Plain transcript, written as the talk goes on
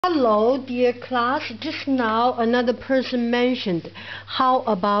Hello, dear class. Just now another person mentioned, how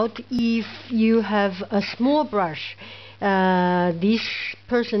about if you have a small brush? This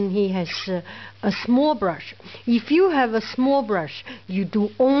person, he has a small brush. If you have a small brush, you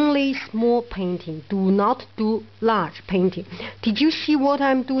do only small painting. Do not do large painting. Did you see what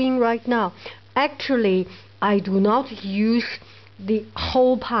I'm doing right now? Actually, I do not use the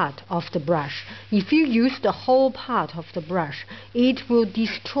whole part of the brush. If you use the whole part of the brush, it will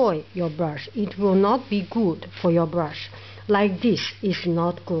destroy your brush. It will not be good for your brush. Like this is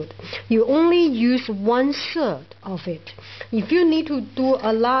not good. You only use 1/3 of it. If you need to do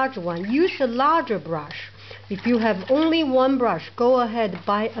a large one, use a larger brush. If you have only one brush, go ahead,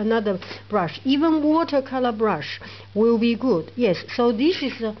 buy another brush. Even watercolor brush will be good. Yes, so this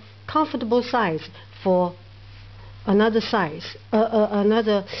is a comfortable size for another size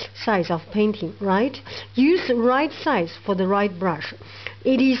of painting, right? Use the right size for the right brush.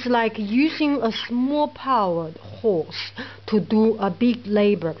 It is like using a small powered horse to do a big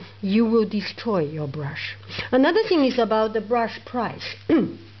labor. You will destroy your brush. Another thing is about the brush price.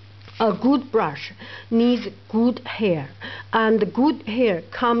 A good brush needs good hair, and good hair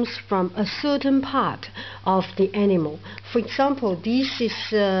comes from a certain part of the animal. For example, this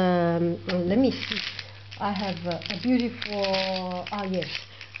is let me see. I have a beautiful, yes,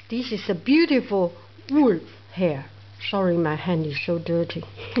 this is a beautiful wolf hair. Sorry, my hand is so dirty.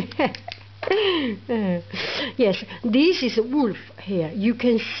 Yes, this is wolf hair. You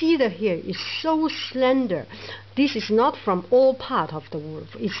can see the hair is so slender. This is not from all part of the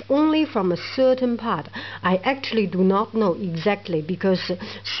wolf. It's only from a certain part. I actually do not know exactly, because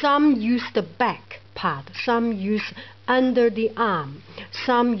some use the back part, some use under the arm,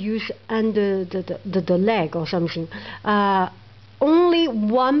 some use under the leg or something. Only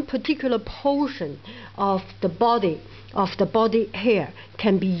one particular portion of the body hair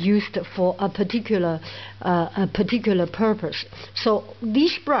can be used for a particular purpose. So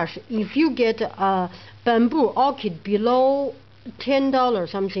this brush, if you get a bamboo orchid below $10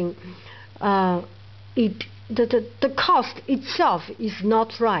 something, the cost itself is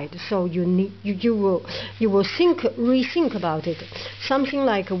not right. So you will rethink about it. Something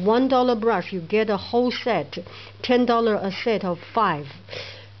like a $1 brush, you get a whole set, $10 a set of 5.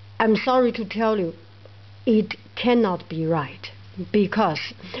 I'm sorry to tell you, it cannot be right,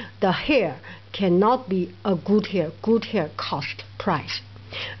 because the hair cannot be a good hair. Good hair cost price.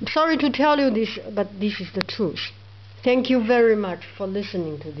 I'm sorry to tell you this, but this is the truth. Thank you very much for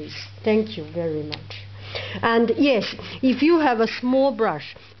listening to this. Thank you very much. And yes, if you have a small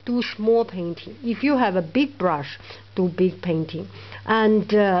brush, do small painting. If you have a big brush, do big painting. And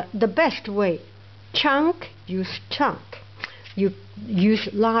the best way, use chunk. You use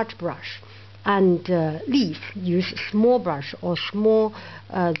large brush. And leaf, use small brush, or small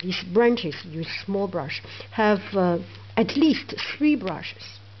these branches, use small brush. Have at least 3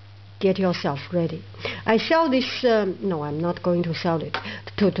 brushes. Get yourself ready. I sell this. No, I'm not going to sell it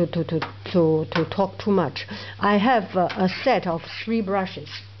to talk too much. I have a set of 3 brushes.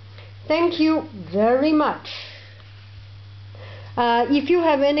 Thank you very much. If you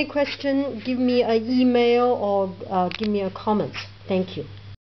have any question, give me an email or give me a comment. Thank you.